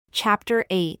Chapter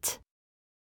 8.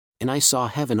 And I saw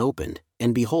heaven opened,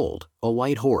 and behold, a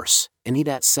white horse, and he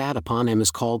that sat upon him is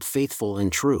called Faithful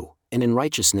and True, and in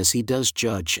righteousness he does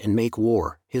judge and make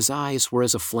war. His eyes were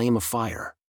as a flame of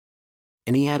fire.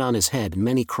 And he had on his head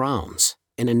many crowns,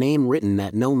 and a name written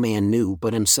that no man knew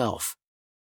but himself.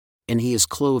 And he is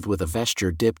clothed with a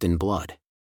vesture dipped in blood.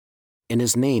 And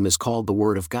his name is called the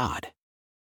Word of God.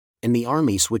 And the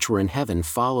armies which were in heaven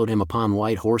followed him upon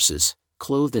white horses,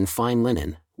 clothed in fine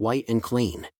linen, white and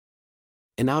clean.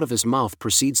 And out of his mouth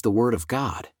proceeds the word of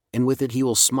God, and with it he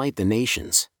will smite the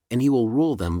nations, and he will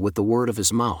rule them with the word of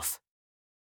his mouth.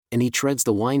 And he treads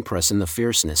the winepress in the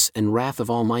fierceness and wrath of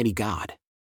Almighty God.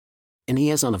 And he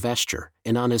has on a vesture,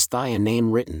 and on his thigh a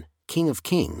name written, King of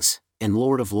Kings, and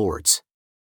Lord of Lords.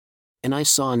 And I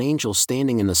saw an angel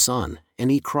standing in the sun, and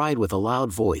he cried with a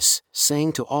loud voice,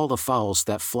 saying to all the fowls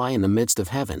that fly in the midst of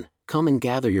heaven, Come and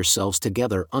gather yourselves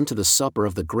together unto the supper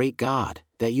of the great God,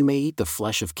 that you may eat the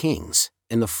flesh of kings,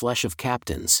 and the flesh of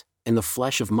captains, and the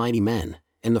flesh of mighty men,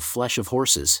 and the flesh of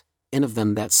horses, and of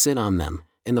them that sit on them,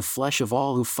 and the flesh of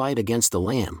all who fight against the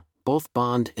Lamb, both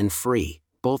bond and free,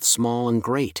 both small and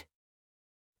great.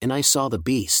 And I saw the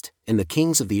beast, and the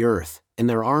kings of the earth, and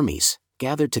their armies,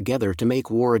 gathered together to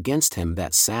make war against him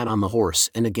that sat on the horse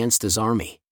and against his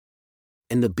army.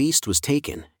 And the beast was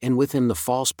taken, and with him the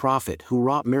false prophet who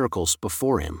wrought miracles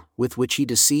before him, with which he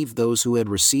deceived those who had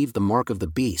received the mark of the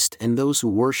beast and those who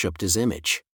worshipped his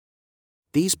image.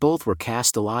 These both were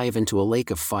cast alive into a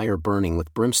lake of fire burning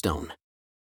with brimstone.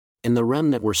 And the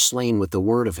remnant were slain with the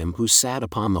word of him who sat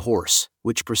upon the horse,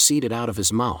 which proceeded out of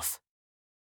his mouth.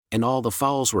 And all the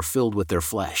fowls were filled with their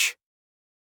flesh.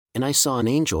 And I saw an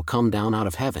angel come down out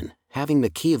of heaven, having the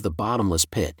key of the bottomless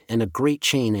pit and a great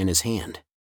chain in his hand.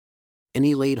 And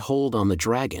he laid hold on the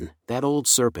dragon, that old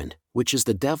serpent, which is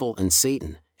the devil and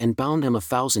Satan, and bound him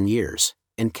 1,000 years,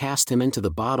 and cast him into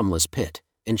the bottomless pit,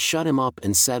 and shut him up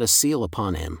and set a seal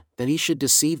upon him, that he should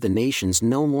deceive the nations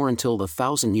no more until the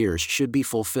 1,000 years should be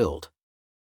fulfilled.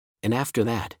 And after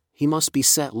that, he must be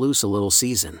set loose a little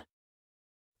season.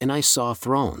 And I saw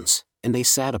thrones, and they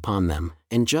sat upon them,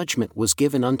 and judgment was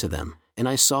given unto them, and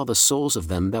I saw the souls of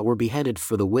them that were beheaded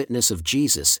for the witness of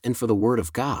Jesus and for the word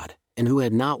of God, and who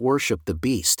had not worshipped the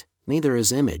beast, neither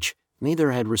his image,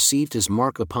 neither had received his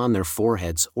mark upon their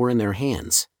foreheads or in their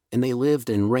hands, and they lived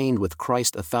and reigned with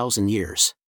Christ 1,000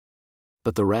 years.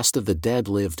 But the rest of the dead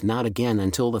lived not again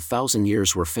until the 1,000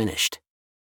 years were finished.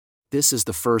 This is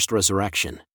the first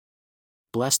resurrection.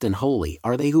 Blessed and holy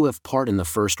are they who have part in the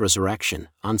first resurrection.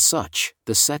 On such,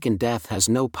 the second death has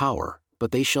no power,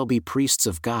 but they shall be priests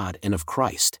of God and of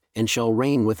Christ, and shall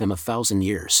reign with him 1,000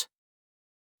 years.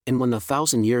 And when the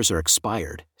 1,000 years are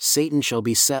expired, Satan shall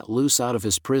be set loose out of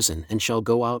his prison and shall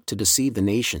go out to deceive the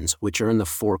nations which are in the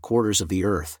 4 quarters of the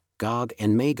earth, Gog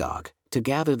and Magog, to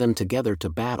gather them together to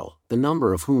battle, the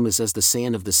number of whom is as the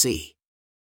sand of the sea.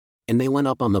 And they went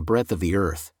up on the breadth of the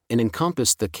earth, and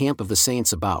encompassed the camp of the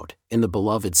saints about, in the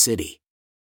beloved city.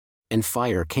 And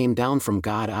fire came down from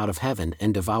God out of heaven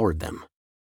and devoured them.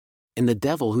 And the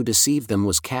devil who deceived them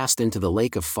was cast into the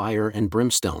lake of fire and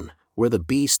brimstone, where the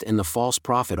beast and the false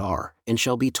prophet are, and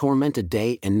shall be tormented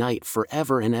day and night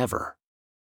forever and ever.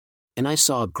 And I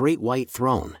saw a great white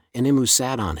throne, and him who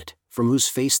sat on it, from whose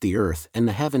face the earth and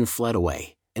the heaven fled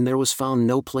away, and there was found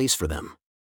no place for them.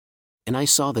 And I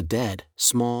saw the dead,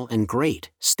 small and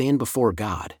great, stand before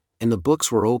God, and the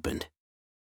books were opened.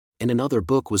 And another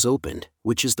book was opened,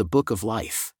 which is the book of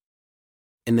life.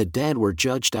 And the dead were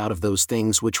judged out of those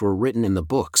things which were written in the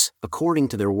books, according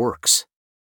to their works.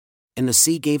 And the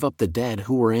sea gave up the dead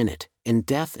who were in it, and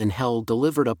death and hell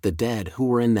delivered up the dead who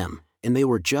were in them, and they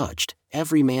were judged,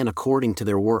 every man according to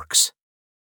their works.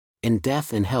 And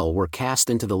death and hell were cast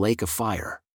into the lake of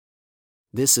fire.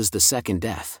 This is the second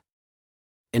death.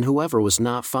 And whoever was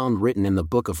not found written in the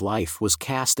book of life was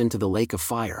cast into the lake of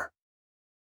fire.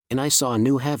 And I saw a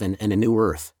new heaven and a new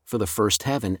earth, for the first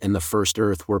heaven and the first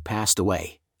earth were passed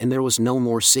away, and there was no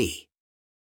more sea.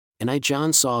 And I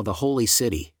John saw the holy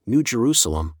city, New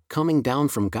Jerusalem, coming down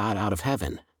from God out of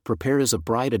heaven, prepared as a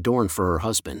bride adorned for her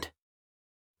husband.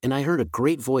 And I heard a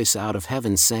great voice out of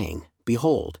heaven saying,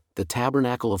 Behold, the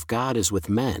tabernacle of God is with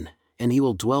men, and he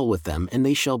will dwell with them and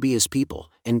they shall be his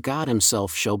people, and God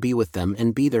himself shall be with them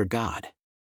and be their God.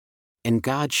 And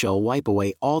God shall wipe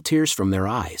away all tears from their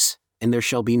eyes, and there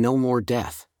shall be no more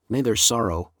death, neither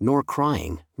sorrow, nor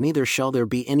crying, neither shall there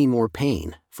be any more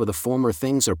pain, for the former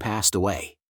things are passed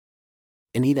away.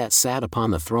 And he that sat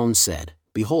upon the throne said,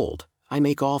 Behold, I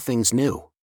make all things new.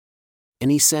 And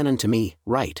he said unto me,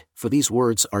 Write, for these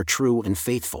words are true and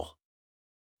faithful.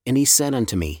 And he said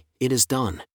unto me, It is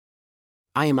done.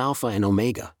 I am Alpha and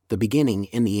Omega, the beginning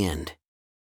and the end.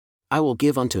 I will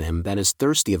give unto him that is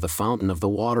thirsty of the fountain of the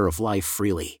water of life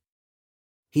freely.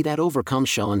 He that overcomes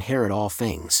shall inherit all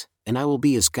things, and I will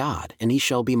be his God, and he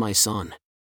shall be my son.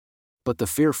 But the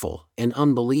fearful, and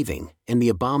unbelieving, and the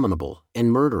abominable,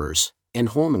 and murderers, and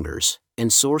whoremongers,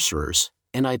 and sorcerers,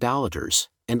 and idolaters,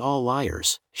 and all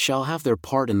liars, shall have their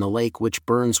part in the lake which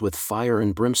burns with fire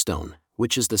and brimstone,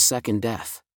 which is the second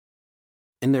death.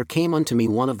 And there came unto me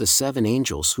one of the 7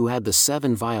 angels who had the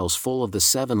 7 vials full of the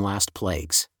 7 last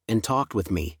plagues, and talked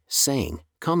with me, saying,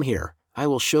 Come here, I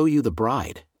will show you the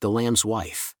bride, the Lamb's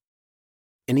wife.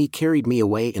 And he carried me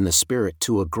away in the Spirit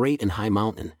to a great and high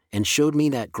mountain, and showed me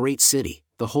that great city,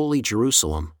 the holy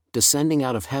Jerusalem, descending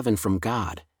out of heaven from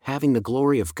God, having the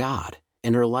glory of God,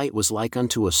 and her light was like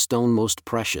unto a stone most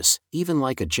precious, even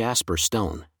like a jasper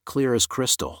stone, clear as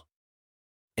crystal.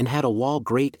 And had a wall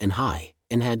great and high,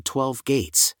 and had 12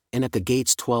 gates, and at the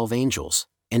gates 12 angels,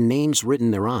 and names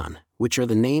written thereon, which are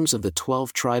the names of the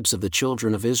 12 tribes of the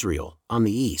children of Israel. On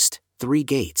the east, 3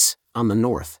 gates, on the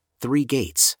north, 3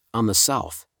 gates, on the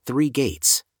south, 3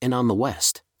 gates, and on the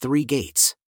west, 3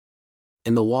 gates.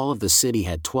 And the wall of the city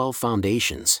had 12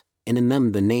 foundations, and in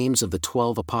them the names of the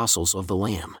 12 apostles of the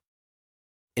Lamb.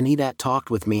 And he that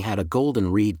talked with me had a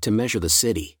golden reed to measure the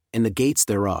city, and the gates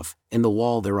thereof, and the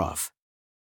wall thereof.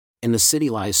 And the city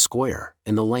lies square,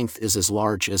 and the length is as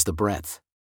large as the breadth.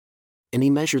 And he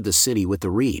measured the city with the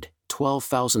reed,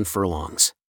 12,000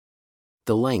 furlongs.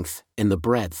 The length, and the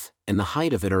breadth, and the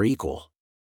height of it are equal.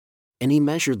 And he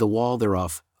measured the wall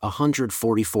thereof,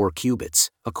 144 cubits,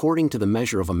 according to the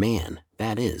measure of a man,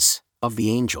 that is, of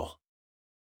the angel.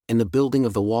 And the building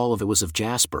of the wall of it was of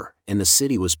jasper, and the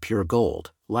city was pure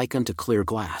gold, like unto clear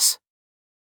glass.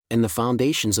 And the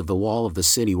foundations of the wall of the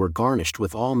city were garnished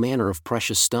with all manner of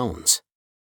precious stones.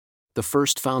 The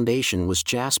first foundation was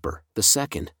jasper, the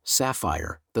second,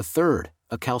 sapphire, the third,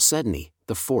 a chalcedony,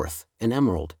 the fourth, an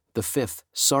emerald, the fifth,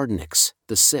 sardonyx,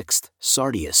 the sixth,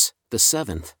 sardius, the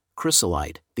seventh,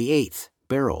 chrysolite, the eighth,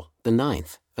 beryl, the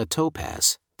ninth, a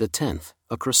topaz, the 10th,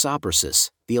 a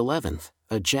chrysoprasus, the 11th,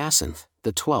 a jacinth,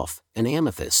 the 12th, an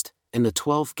amethyst, and the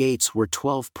 12 gates were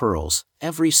 12 pearls,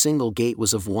 every single gate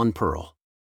was of 1 pearl.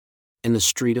 And the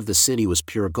street of the city was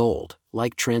pure gold,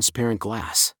 like transparent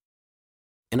glass.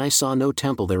 And I saw no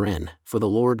temple therein, for the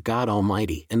Lord God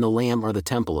Almighty and the Lamb are the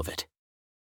temple of it.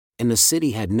 And the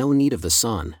city had no need of the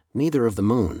sun, neither of the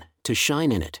moon, to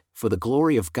shine in it, for the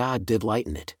glory of God did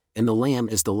lighten it, and the Lamb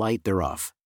is the light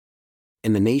thereof.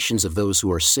 And the nations of those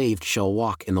who are saved shall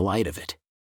walk in the light of it.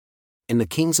 And the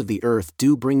kings of the earth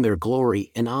do bring their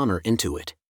glory and honor into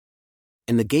it.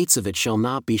 And the gates of it shall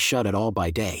not be shut at all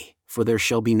by day, for there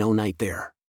shall be no night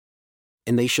there.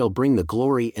 And they shall bring the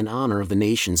glory and honor of the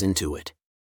nations into it.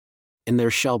 And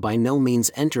there shall by no means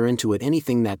enter into it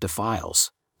anything that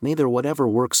defiles, neither whatever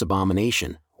works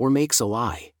abomination, or makes a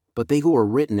lie, but they who are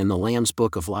written in the Lamb's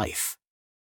book of life.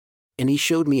 And he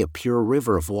showed me a pure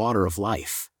river of water of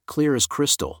life, clear as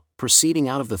crystal, proceeding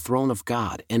out of the throne of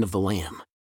God and of the Lamb.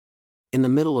 In the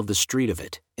middle of the street of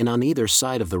it, and on either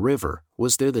side of the river,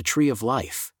 was there the tree of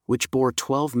life, which bore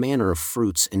 12 manner of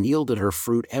fruits and yielded her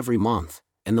fruit every month,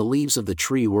 and the leaves of the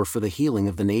tree were for the healing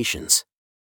of the nations.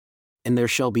 And there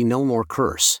shall be no more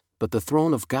curse, but the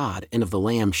throne of God and of the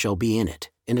Lamb shall be in it,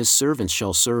 and his servants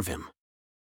shall serve him.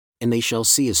 And they shall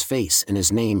see his face, and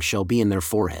his name shall be in their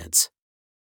foreheads.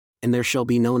 And there shall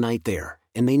be no night there,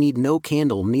 and they need no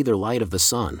candle neither light of the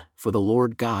sun, for the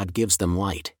Lord God gives them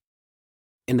light.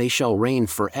 And they shall reign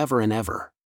forever and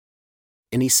ever.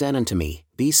 And he said unto me,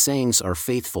 These sayings are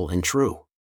faithful and true.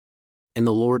 And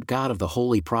the Lord God of the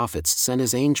holy prophets sent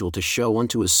his angel to show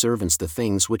unto his servants the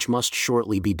things which must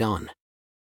shortly be done.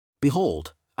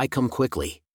 Behold, I come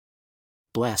quickly.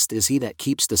 Blessed is he that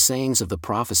keeps the sayings of the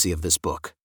prophecy of this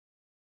book.